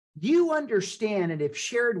You understand and have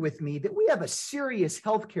shared with me that we have a serious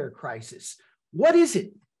healthcare crisis. What is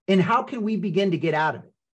it, and how can we begin to get out of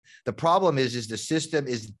it? The problem is the system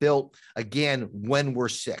is built, again, when we're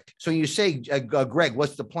sick. So you say, Greg,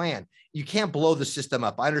 what's the plan? You can't blow the system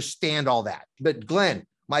up. I understand all that. But Glenn,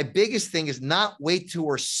 my biggest thing is not wait till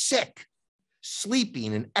we're sick.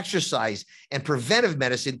 Sleeping and exercise and preventive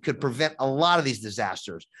medicine could prevent a lot of these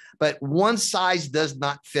disasters. But one size does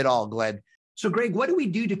not fit all, Glenn. So, Greg, what do we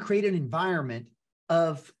do to create an environment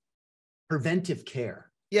of preventive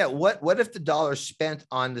care? Yeah, what if the dollar spent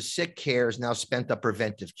on the sick care is now spent on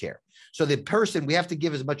preventive care? So the person, we have to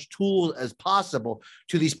give as much tools as possible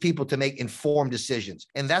to these people to make informed decisions.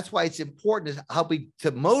 And that's why it's important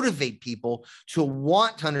to motivate people to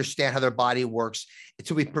want to understand how their body works,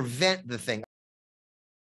 so we prevent the thing.